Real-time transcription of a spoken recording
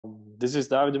This is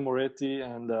Davide Moretti,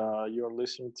 and you're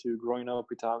listening to Growing Up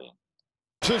Italian.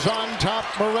 Is on top.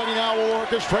 Moretti now will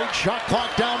orchestrate. Shot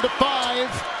clock down to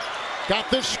 5. Got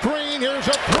the screen. Here's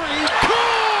a 3.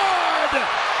 Good!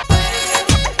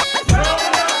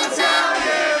 Growing Up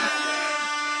Italian!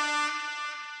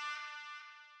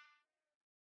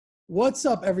 What's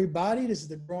up, everybody? This is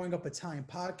the Growing Up Italian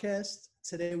podcast.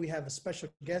 Today we have a special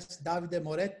guest, Davide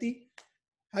Moretti.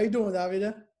 How you doing,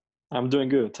 Davide? I'm doing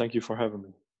good. Thank you for having me.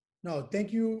 No,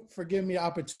 thank you for giving me the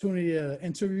opportunity to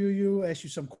interview you, ask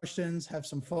you some questions, have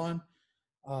some fun.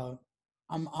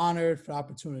 I'm honored for the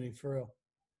opportunity, for real.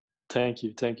 Thank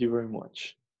you. Thank you very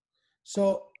much.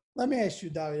 So let me ask you,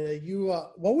 Davide,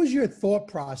 what was your thought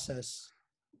process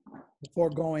before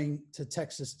going to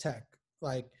Texas Tech?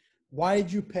 Like, why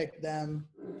did you pick them?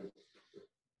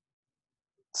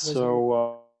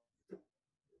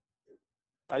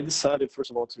 I decided,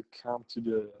 first of all, to come to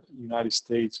the United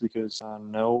States because I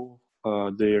know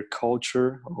their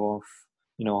culture of,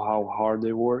 how hard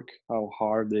they work, how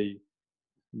hard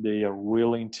they are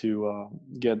willing to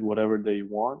get whatever they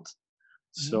want.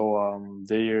 Mm-hmm. So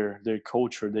their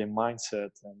culture, their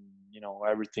mindset, and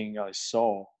everything I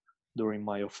saw during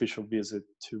my official visit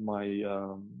to my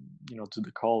to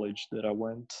the college that I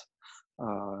went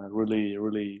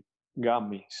really got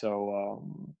me. So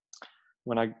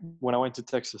when I went to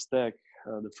Texas Tech,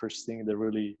 the first thing that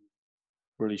really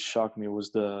shocked me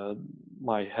was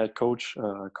my head coach,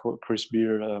 Chris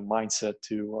Beard, mindset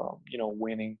to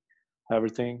winning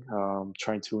everything,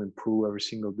 trying to improve every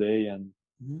single day, and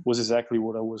was exactly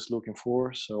what I was looking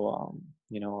for. So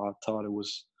I thought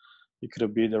it could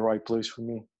have been the right place for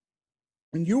me.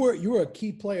 And you were a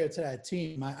key player to that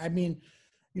team. I mean,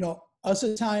 us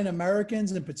Italian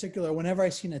Americans in particular, whenever I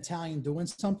see an Italian doing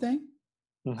something,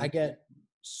 I get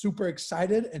super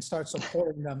excited and start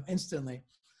supporting them instantly.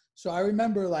 So I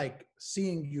remember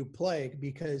seeing you play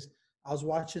because I was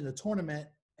watching the tournament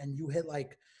and you hit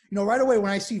right away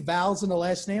when I see vowels in the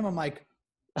last name, I'm like,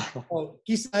 oh,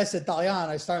 chissà es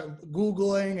Italiano. I start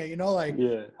Googling and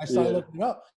I started looking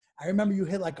up. I remember you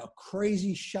hit a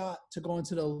crazy shot to go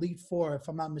into the Elite Four, if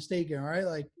I'm not mistaken,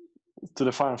 right? To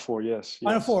the Final Four, yes.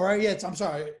 Final Four, right? Yeah, I'm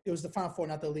sorry. It was the Final Four,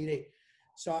 not the Elite Eight.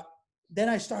 So then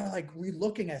I started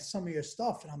re-looking at some of your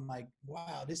stuff, and I'm like,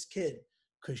 wow, this kid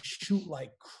could shoot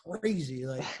like crazy.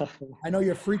 I know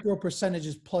your free throw percentage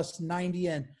is plus 90,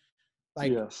 and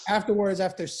afterwards,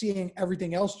 after seeing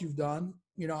everything else you've done,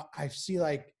 I see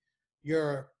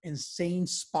you're insane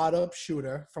spot up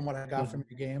shooter from what I got from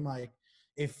your game.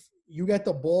 If you get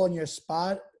the ball in your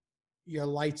spot, you're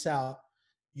lights out.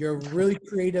 You're really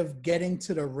creative getting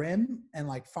to the rim and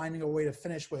finding a way to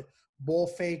finish with ball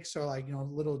fakes or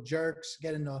little jerks,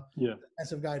 getting the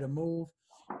defensive guy to move.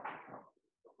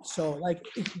 So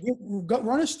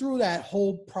run us through that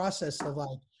whole process of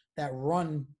that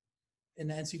run in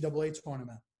the NCAA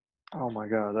tournament. Oh my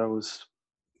God, that was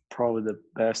probably the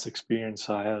best experience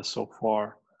I had so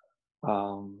far.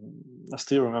 I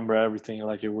still remember everything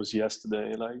like it was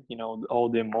yesterday, all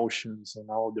the emotions and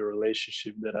all the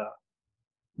relationship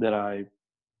that I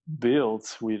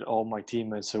built with all my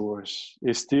teammates. They're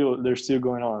still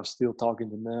going on. I'm still talking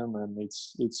to them, and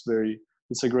it's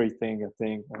a great thing, I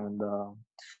think. And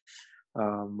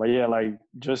but yeah,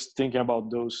 just thinking about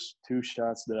those two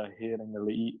shots that I hit in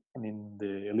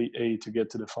the Elite Eight to get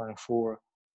to the Final Four,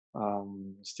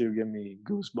 still give me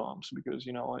goosebumps because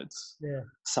it's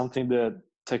something that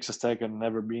Texas Tech had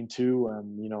never been to,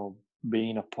 and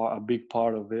being a big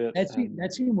part of it.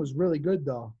 That team was really good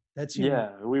though.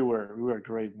 We were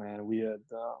great, man. We had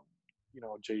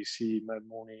JC, Matt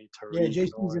Mooney, Tariq. Yeah,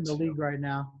 JC's in the league right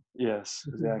now. Yes,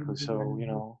 exactly.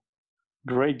 So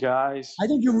great guys. I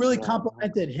think you really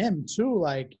complimented him too.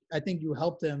 I think you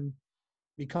helped him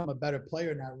become a better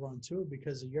player in that run too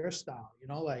because of your style.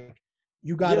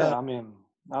 You got. Yeah, I mean,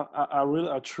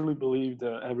 I truly believe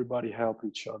that everybody helped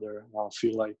each other. I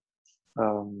feel like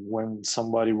when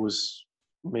somebody was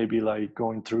maybe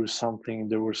going through something,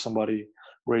 there was somebody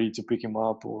ready to pick him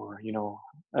up, or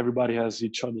everybody has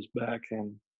each other's back,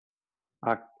 and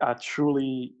I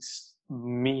truly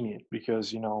mean it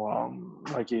because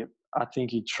I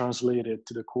think it translated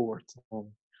to the court, and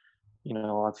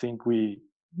I think we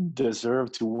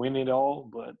deserve to win it all,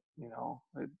 but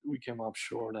we came up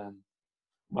short,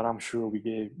 but I'm sure we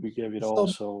gave it all.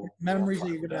 So memories that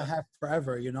you're gonna have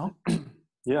forever,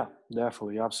 Yeah,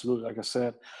 definitely, absolutely. Like I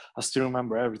said, I still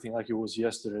remember everything like it was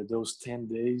yesterday. Those 10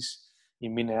 days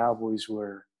in Minneapolis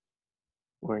were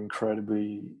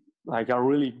incredibly, I'm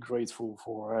really grateful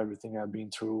for everything I've been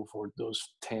through for those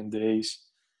 10 days.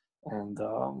 And,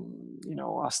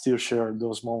 I still share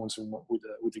those moments with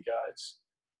the guys.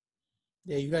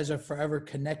 Yeah, you guys are forever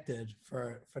connected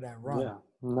for that run. Yeah,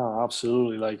 no,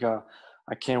 absolutely. Like,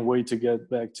 I can't wait to get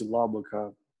back to Lubbock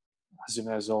as soon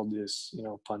as all this,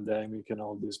 pandemic and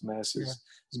all this mess Yeah,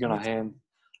 is gonna me too. end.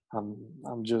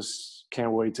 I'm just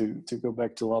can't wait to go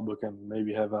back to Lubbock and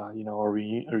maybe have a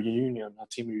reunion, a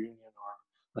team reunion,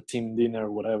 or a team dinner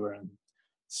or whatever, and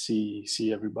see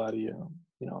everybody.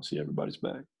 See everybody's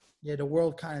back. Yeah, the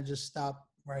world kind of just stopped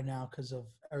right now because of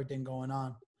everything going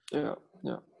on. Yeah,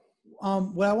 yeah.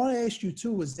 What I want to ask you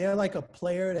too, was there like a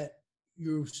player that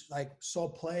you like saw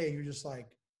play and you're just like,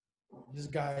 this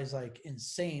guy is like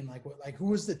insane? Like who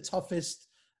was the toughest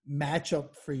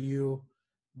matchup for you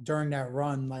during that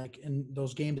run? Like in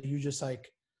those games that you just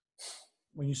like,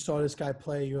 when you saw this guy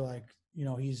play, you're like,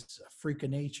 he's a freak of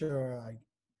nature, or like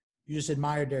you just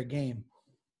admired their game,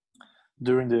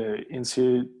 During the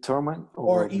NCAA tournament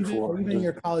or or even before? in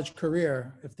your college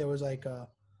career, if there was like a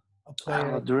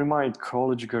player. During my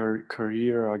college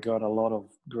career, I got a lot of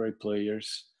great players.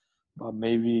 But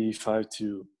maybe if I had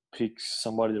to pick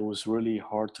somebody that was really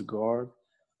hard to guard,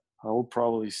 I would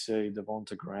probably say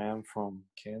Devonta Graham from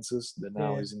Kansas, that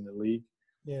now Yeah, is in the league.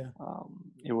 yeah,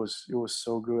 It was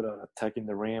so good at attacking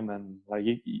the rim, and like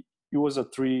he was a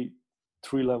three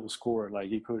level scorer. Like,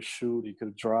 he could shoot, he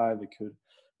could drive,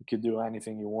 he could do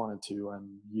anything he wanted to, and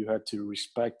you had to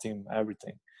respect him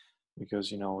everything because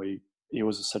he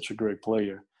was such a great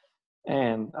player.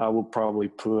 And I would probably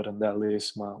put on that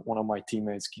list one of my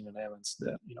teammates, Keenan Evans,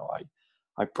 that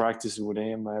I practiced with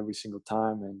him every single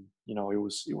time, and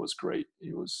it was great.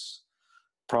 It was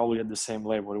probably at the same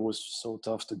level. It was so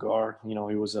tough to guard. He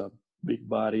was a big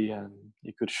body, and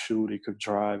he could shoot, he could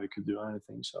drive, he could do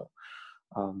anything. So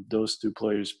those two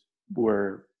players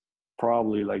were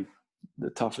probably like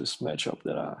the toughest matchup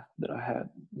that I had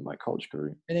in my college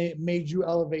career. and it made you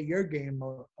elevate your game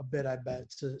a bit, I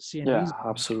bet, to seeing Yeah, these.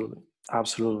 absolutely,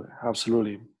 absolutely,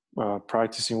 absolutely.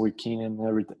 Practicing with Keenan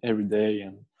every day,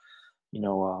 and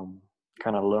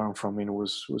kind of learn from him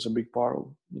was a big part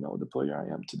of the player I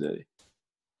am today.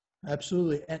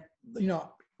 Absolutely. And,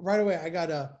 right away, I got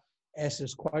to ask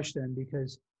this question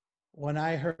because when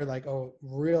I heard like, oh,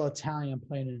 real Italian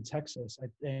playing in Texas,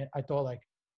 I thought like,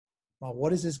 well,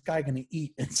 what is this guy going to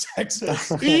eat in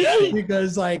Texas?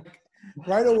 Because like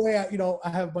right away, I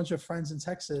have a bunch of friends in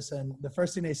Texas, and the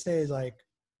first thing they say is like,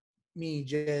 mi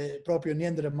proprio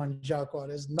niente da mangiare qua.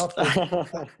 There's nothing.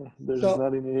 There's So,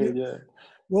 nothing here. Yeah,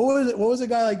 what was a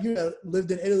guy like you that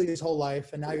lived in Italy his whole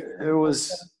life, and now it was.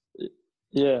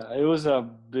 Yeah, it was a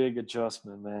big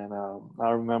adjustment, man.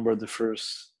 I remember the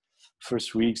first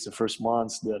weeks, the first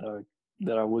months that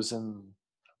I was in.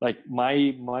 Like,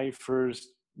 my first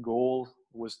goal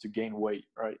was to gain weight,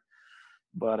 right?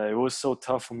 But it was so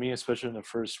tough for me, especially in the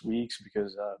first weeks,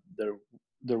 because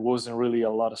there wasn't really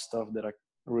a lot of stuff that I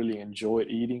really enjoyed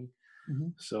eating.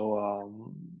 Mhm. So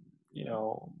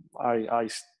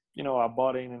I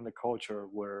bought in the culture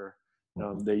where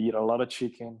they eat a lot of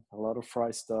chicken, a lot of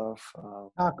fried stuff,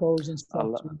 Tacos and a stuff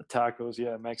lot too. tacos,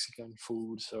 yeah, Mexican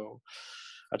food. So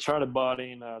I tried to buy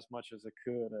in as much as I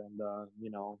could, and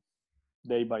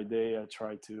day by day I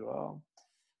tried to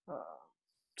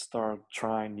start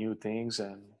trying new things,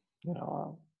 and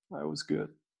I was good.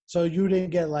 So you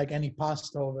didn't get like any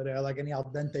pasta over there, like any al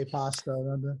dente pasta,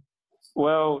 remember?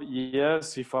 Well,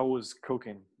 yes, if I was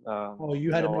cooking, Oh,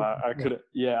 you had to make. I could,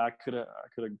 yeah, I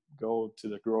could go to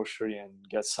the grocery and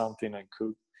get something and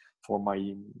cook for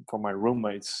my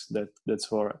roommates.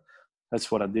 That's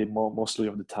what I did mostly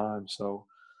of the time. So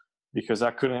because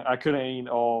I couldn't eat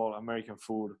all American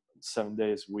food 7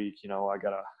 days a week. I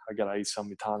gotta eat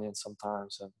some Italian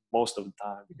sometimes, and most of the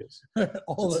time, because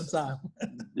all the time.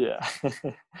 yeah.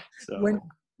 When So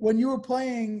when you were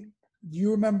playing, do you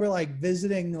remember like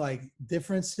visiting like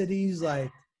different cities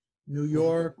like New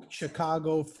York,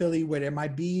 Chicago, Philly, where there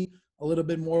might be a little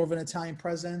bit more of an Italian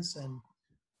presence? And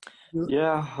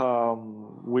yeah,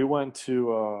 we went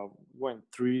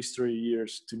 3 straight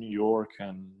years to New York,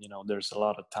 and there's a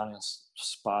lot of Italian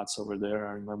spots over there.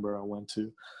 I remember I went to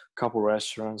a couple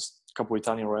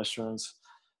Italian restaurants.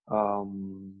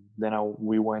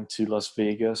 We went to Las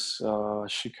Vegas,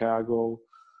 Chicago.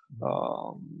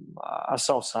 I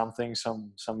saw some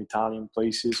Italian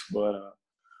places, but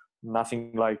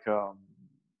nothing like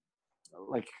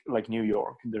New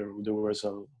York. There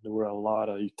were a lot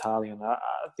of Italian.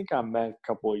 I think I met a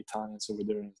couple of Italians over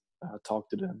there and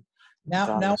talked to them in now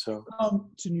Italian. when So you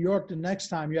come to New York the next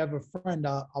time you have a friend,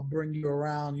 I'll bring you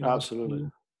around. absolutely,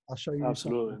 I'll show you some.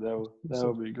 absolutely, that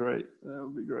would be great. That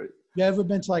would be great. You ever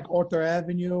been to like Arthur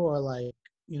Avenue or like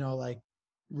like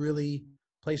really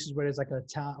places where there's like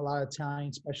a lot of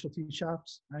Italian specialty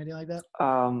shops or anything like that?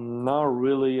 Not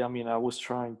really. I mean, I was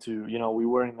trying to, we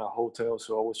were in a hotel,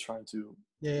 so I was trying to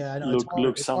Yeah, I know it's hard.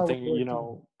 look It's hard when something, you're a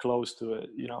team. close to it,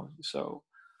 so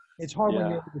It's hard when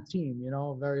yeah, you're with the team,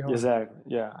 very hard. exactly.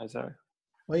 Yeah, exactly.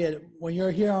 Well, yeah, when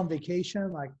you're here on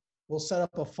vacation, like we'll set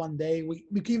up a fun day.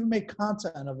 We can even make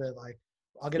content of it. Like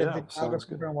I'll get a Yeah, sounds videographer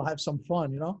good. and we'll have some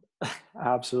fun.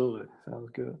 Absolutely. Sounds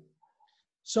good.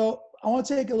 So I want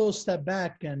to take a little step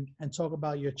back and talk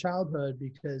about your childhood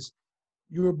because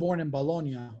you were born in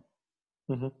Bologna,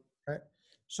 Hmm. right?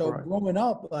 So Right. growing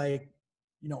up,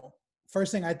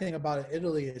 first thing I think about in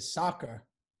Italy is soccer.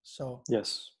 So Yes.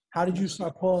 how did you Yes.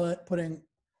 start putting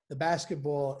the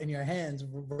basketball in your hands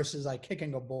versus like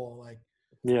kicking a ball? Like,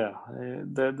 Yeah,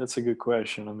 that's a good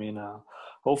question. I mean,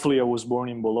 hopefully I was born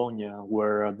in Bologna,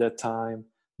 where at that time,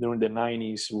 during the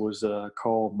 90s, was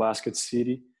called Basket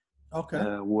City,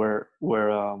 okay, where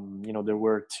there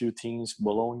were two teams,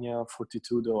 Bologna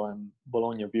Fortitudo and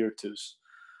Bologna Virtus,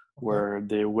 okay. where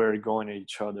they were going at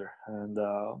each other. And,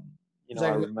 Is I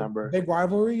that a remember, big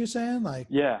rivalry you're saying? Like,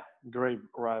 yeah, great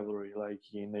rivalry, like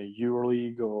in the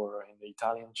EuroLeague or in the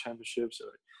Italian championships.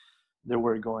 They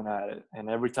were going at it, and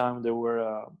every time there were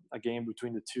a game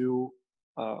between the two,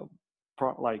 uh,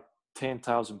 like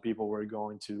 10,000 people were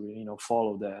going to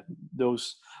follow that.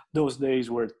 Those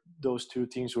days where those two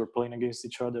teams were playing against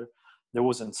each other, there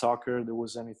wasn't soccer, there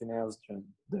was anything else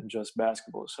than just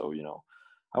basketball. So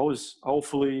I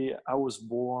was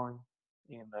born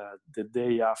in the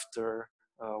day after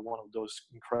one of those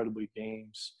incredible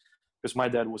games, because my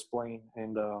dad was playing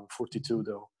in the 42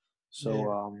 though.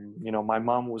 yeah. So my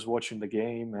mom was watching the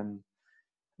game, and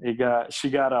she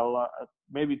got a lot,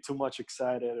 maybe too much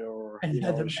excited, or And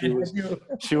had the she man was you.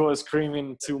 she was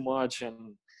screaming too much,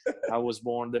 and I was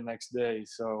born the next day.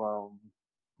 So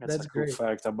that's a That's cool great.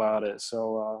 fact about it.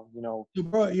 So So,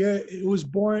 bro, yeah,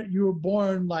 you were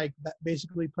born like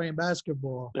basically playing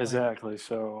basketball. Like, exactly.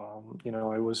 So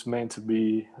it was meant to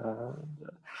be.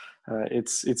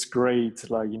 It's great,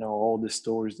 like all the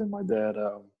stories that my dad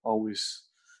always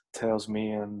tells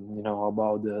me, and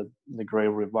about the great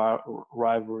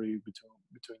rivalry between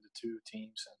the two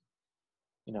teams,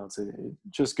 and it's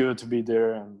just good to be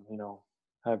there, and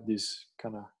have this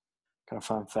kind of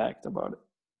fun fact about it.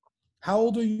 how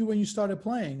old are you when you started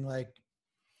playing? Like,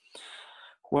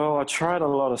 Well, I tried a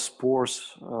lot of sports,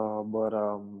 but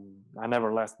I never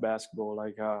left basketball.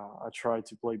 Like I tried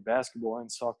to play basketball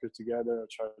and soccer together. I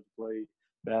tried to play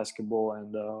basketball and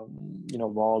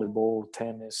volleyball,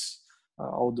 tennis,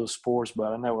 all those sports,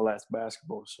 but I never left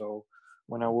basketball. So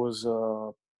when I was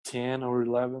 10 or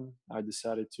 11, I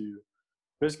decided to.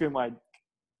 Basically, my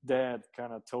dad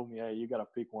kind of told me, "Hey, you gotta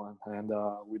pick one," and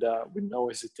with no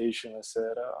hesitation, I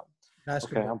said, "Okay,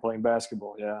 basketball. I'm playing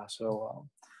basketball." Yeah, so.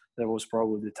 That was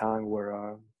probably the time where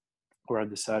I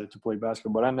decided to play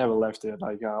basketball. But I never left it.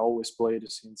 Like I always played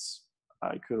it since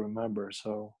I could remember.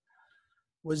 So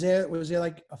Was there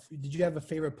like, did you have a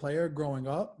favorite player growing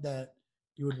up that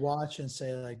you would watch and say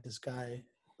like this guy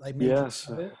like made you yes,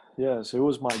 love it? yes, it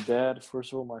was my dad.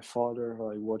 First of all, my father.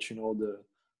 Like watching all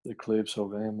the clips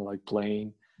of him like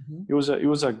playing. Mhm. He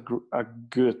was a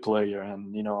good player, and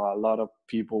a lot of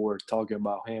people were talking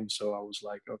about him. So I was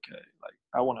like, okay, like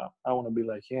I wanna be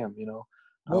like him. I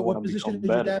What wanna position become did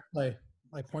your better. dad play?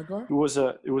 Like point guard?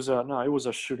 It was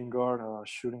a shooting guard,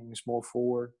 shooting small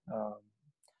forward,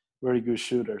 very good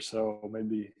shooter. So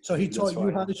maybe So he maybe that's taught why you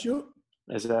I how am. to shoot?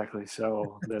 Exactly.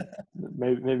 So that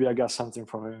maybe I got something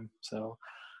from him. So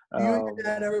Do you and your um,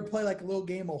 dad ever play like a little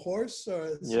game of horse or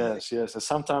like, yes. And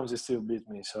sometimes he still beat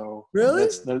me. So really?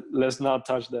 let's not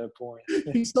touch that point.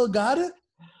 He still got it?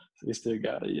 He still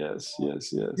got it. Yes. You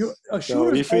So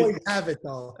shooters always have it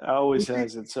though. always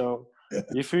has it. So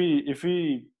if we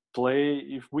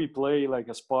play like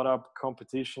a spot up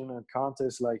competition and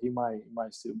contest, like he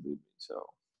might still beat me. So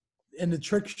And the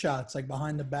trick shots, like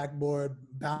behind the backboard,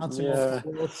 bouncing off the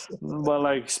yeah, walls. but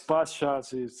like spot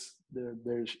shots is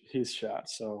there's his shot.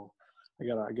 So I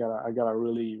gotta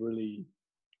really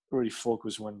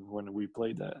focus when we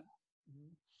play that.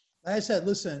 Like I said,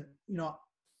 listen,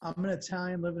 I'm an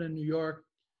Italian living in New York,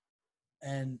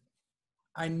 and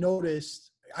I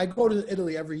noticed I go to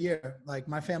Italy every year. Like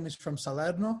my family's from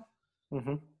Salerno,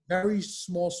 Hmm. very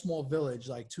small village,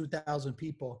 like 2,000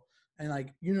 people. And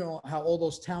like, how all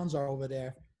those towns are over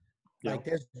there. Yeah, Like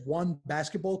there's one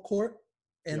basketball court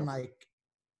in yeah, like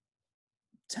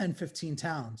 10, 15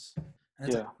 towns. And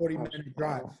it's like yeah. 40-minute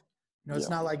drive. It's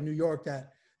Yeah. not like New York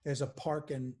that there's a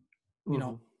park and, you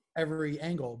know, Hmm. every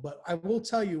angle. But I will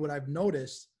tell you what I've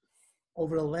noticed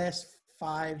over the last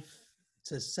 5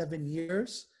 to 7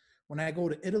 years. When I go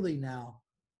to Italy now,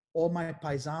 all my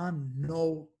paisan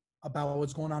know about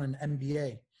what's going on in the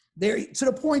NBA. They're to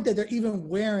the point that they're even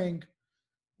wearing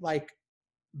like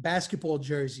basketball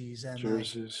jerseys and like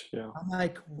Jerseys, yeah. I'm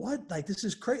like, what? Like this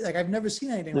is crazy. Like I've never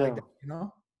seen anything like Yeah. that, you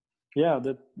know? Yeah,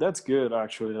 that's good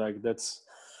actually. Like that's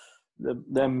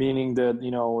that meaning that,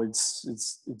 you know,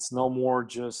 it's no more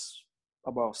just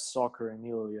about soccer in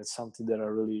Italy. It's something that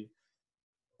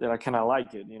I kind of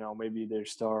like it. You know, maybe their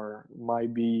star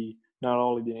might be not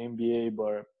only the NBA,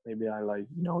 but maybe I like,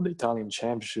 you know, the Italian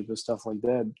Championship and stuff like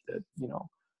that. That, you know,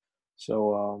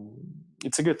 so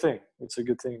it's a good thing. It's a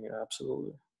good thing,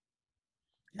 absolutely.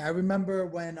 I remember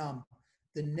when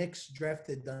the Knicks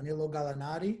drafted Danilo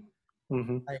Gallinari.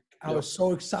 Mm-hmm. Like I was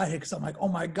so excited because I'm like, oh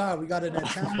my God, we got an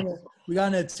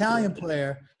Italian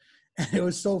player. And it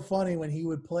was so funny when he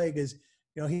would play because,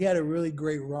 you know, he had a really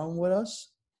great run with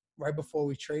us right before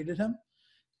we traded him.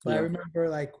 But I remember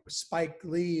like Spike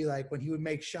Lee, like when he would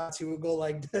make shots, he would go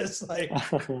like this, like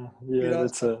you know,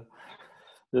 so,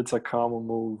 that's a common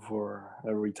move for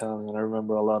every Italian. I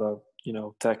remember a lot of, you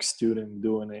know, tech student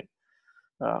doing it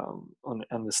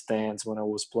on the stands when I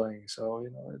was playing. So, you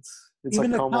know, it's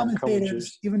even a the common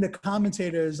commentators, even the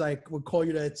commentators like would call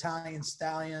you the Italian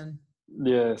stallion.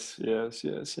 Yes.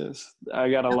 I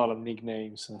got a lot of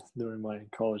nicknames during my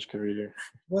college career.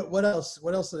 What else?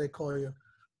 What else do they call you?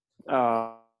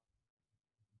 I'm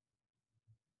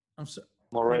so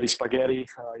Moretti Spaghetti.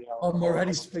 You know, Oh,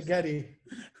 Moretti Spaghetti.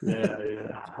 Yeah.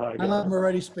 I love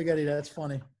Moretti Spaghetti. That's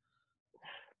funny.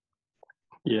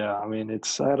 Yeah, I mean, I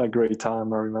had a great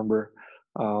time. I remember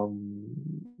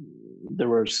there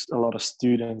were a lot of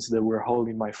students that were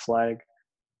holding my flag.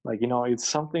 Like, you know, it's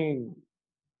something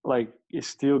like it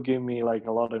still gave me like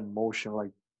a lot of emotion,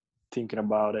 like thinking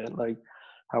about it. Like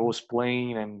I was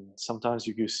playing and sometimes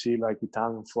you could see like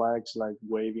Italian flags like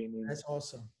waving. That's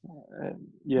awesome. And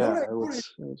You know yeah, what it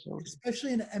was awesome.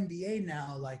 especially in the NBA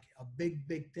now, like a big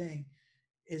thing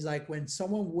is like when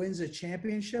someone wins a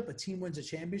championship, a team wins a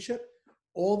championship,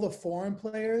 all the foreign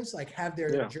players like have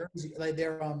their jersey, like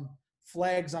their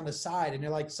flags on the side, and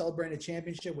they're like celebrating a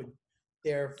championship with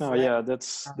their flag. Oh yeah,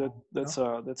 that's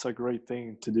a great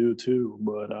thing to do too.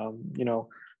 But you know,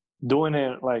 doing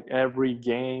it like every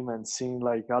game and seeing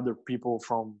like other people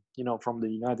from, you know, from the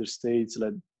United States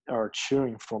that are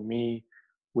cheering for me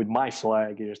with my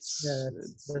flag,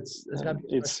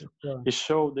 they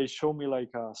show me like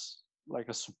a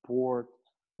support,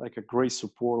 like a great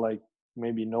support, like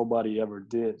maybe nobody ever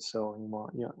did. So, you know,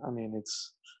 yeah, I mean,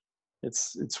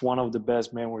 it's one of the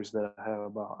best memories that I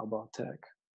have about tech.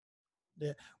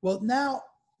 Yeah. Well, now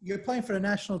you're playing for the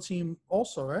national team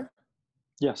also, right?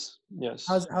 Yes.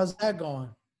 How's that going?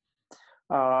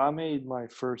 I made my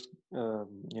first,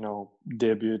 you know,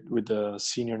 debut with the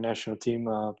senior national team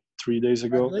 3 days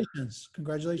ago.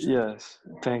 Congratulations! Yes,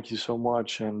 thank you so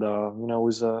much. And you know,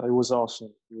 it was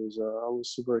awesome. I was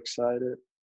super excited.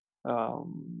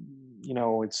 You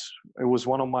know, it was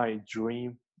one of my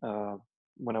dream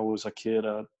when I was a kid.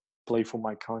 Play for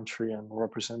my country and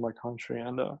represent my country,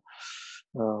 and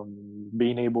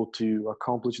being able to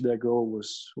accomplish that goal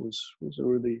was a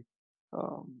really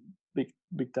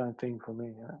big time thing for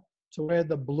me. Yeah. To wear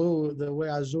the blue, the way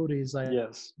Azzurri is like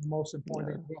the most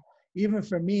important thing. Even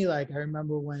for me, like I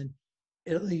remember when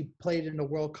Italy played in the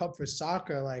World Cup for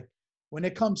soccer, like when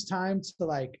it comes time to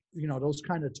like, you know, those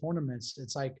kind of tournaments,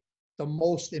 it's like the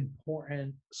most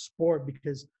important sport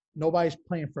because nobody's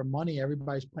playing for money.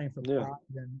 Everybody's playing for pride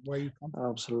and where you come from.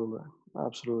 Absolutely.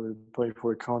 Play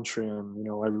for a country, and you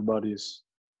know,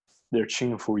 they're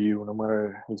cheering for you, no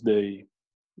matter if they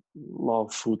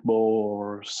love football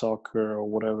or soccer or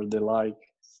whatever they like.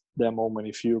 That moment,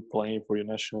 if you're playing for your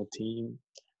national team,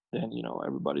 then you know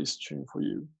everybody's cheering for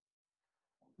you.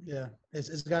 Yeah,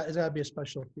 it's got to be a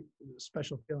special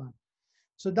feeling.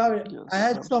 So David, I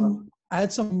had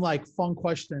some like fun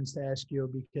questions to ask you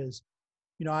because,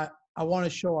 you know, I want to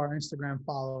show our Instagram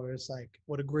followers like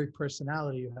what a great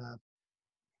personality you have.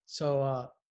 So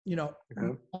you know,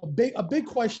 a big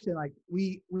question, like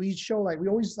we show, like we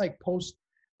always like post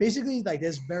basically like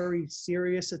there's very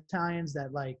serious Italians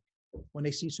that like when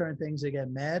they see certain things they get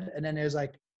mad, and then there's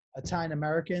like Italian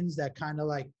Americans that kind of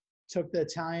like took the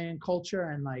Italian culture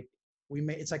and like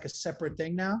it's like a separate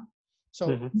thing now.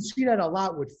 So you see that a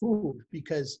lot with food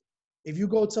because if you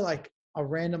go to like a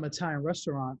random Italian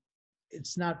restaurant,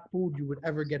 it's not food you would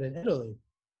ever get in Italy.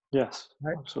 Yes,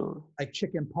 right? Absolutely. Like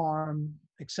chicken parm,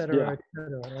 etc.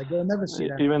 Like you'll never see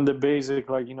that. Even the basic,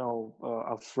 like, you know,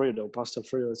 Alfredo, pasta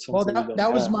Alfredo. Well,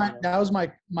 that was my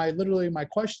literally my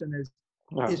question is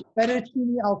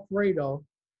fettuccine Alfredo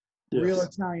real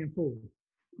Italian food?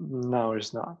 No,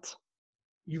 it's not.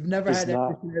 You've never had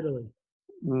that in Italy?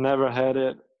 Never had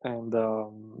it. and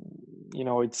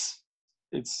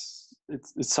it's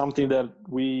something that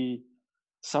we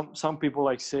some people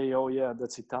like say, oh yeah,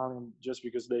 that's Italian, just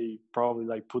because they probably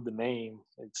like put the name.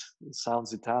 It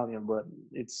sounds Italian, but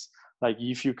it's like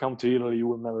if you come to Italy,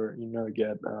 you never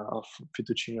get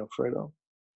fettuccine alfredo.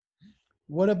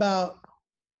 What about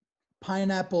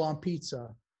pineapple on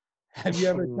pizza? Have you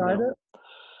ever tried No. it?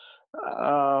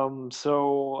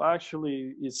 So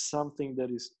actually, it's something that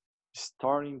is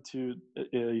starting to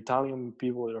Italian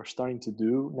people are starting to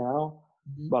do now,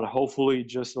 Mhm. but hopefully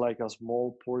just like a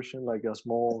small portion, like a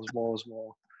small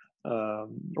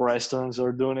restaurants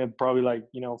are doing it. Probably like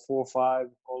 4 or 5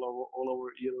 all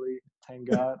over Italy. Thank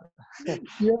God.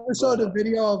 You ever saw But the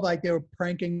video of like they were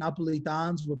pranking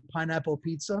Napolitans with pineapple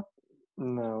pizza?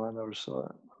 no, I never saw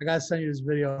it. I gotta send you this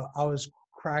video. I was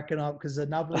cracking up because the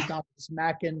Napolitan was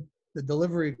smacking the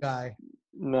delivery guy.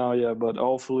 No, yeah, but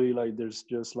hopefully, like, there's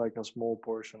just like a small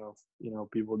portion of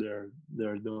people they're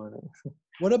doing it.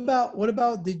 What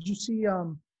about did you see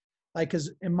like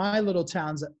because in my little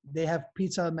towns they have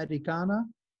pizza americana.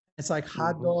 It's like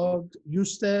hot Hmm. dog,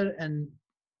 Eusted, and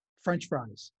French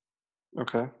fries.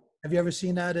 Okay. Have you ever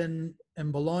seen that in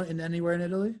Bologna in anywhere in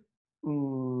Italy?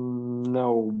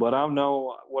 No, but I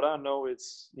know what I know.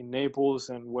 It's in Naples,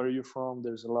 and where you're from,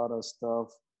 there's a lot of stuff,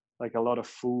 like a lot of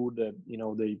food that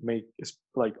they make. It's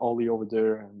like only over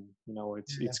there, and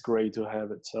Yeah. it's great to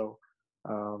have it. So,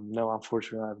 no,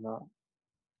 unfortunately, I've not.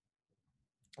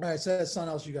 All right, so that's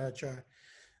something else you gotta try.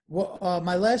 Well,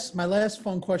 my last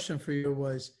fun question for you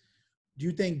was, do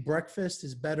you think breakfast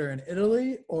is better in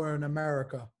Italy or in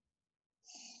America?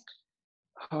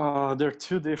 They're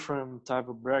two different type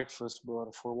of breakfast,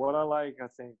 but for what I like, I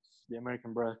think the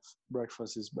American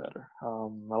breakfast is better.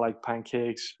 I like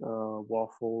pancakes,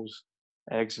 waffles,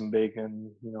 eggs and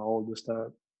bacon. All the stuff.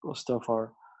 Those stuff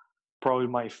are probably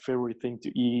my favorite thing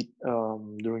to eat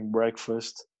during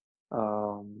breakfast.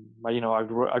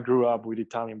 I grew up with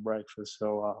Italian breakfast,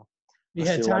 so I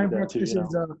Yeah, still like Italian that too.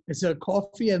 breakfast is a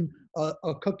coffee and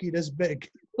a cookie this big,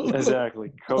 a little, Exactly,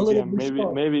 a coffee little and bit maybe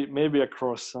short. maybe maybe a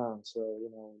croissant. So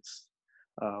it's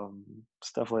um,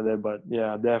 stuff like that. But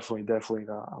yeah, definitely,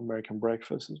 the American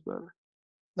breakfast is better.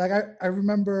 Like I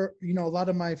remember, a lot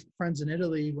of my friends in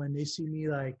Italy when they see me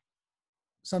like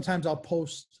sometimes I'll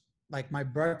post like my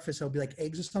breakfast, it'll be like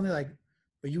eggs or something like,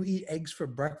 but you eat eggs for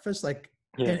breakfast? Like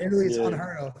in Yeah, Italy it's yeah,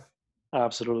 unheard of.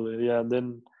 absolutely. Yeah,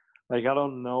 then like I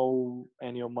don't know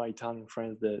any of my Italian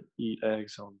friends that eat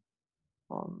eggs on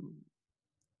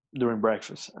during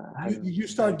breakfast. I You haven't you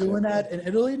start haven't doing came across. that in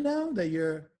Italy now that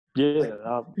you're like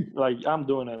Yeah, like I'm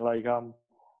doing it. Like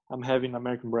I'm having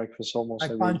American breakfast almost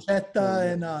like every pancetta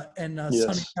day. and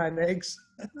sunny Yes, side eggs.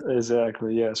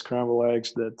 exactly. Yeah, scrambled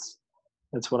eggs.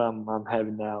 That's what I'm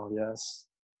having now. Yes.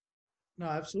 No,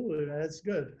 absolutely. That's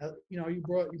good. You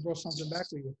brought something back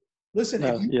with you. Listen,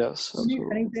 if you Yes, need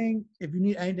absolutely. anything, if you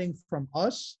need anything from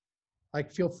us,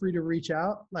 like feel free to reach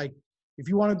out. Like if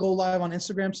you want to go live on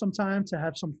Instagram sometime to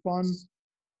have some fun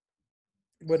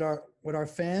with our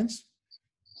fans,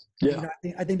 Yeah,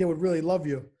 I think they would really love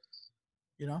you.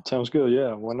 You know, sounds good.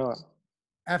 Yeah, why not?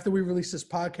 after we release this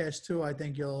podcast too, I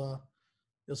think you'll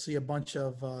see a bunch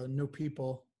of new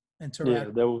people Yeah,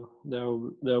 interact.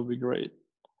 that will be great.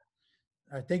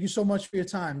 All right, thank you so much for your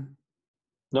time.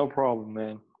 No problem,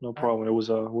 man. No All right, problem. It was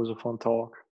a fun talk.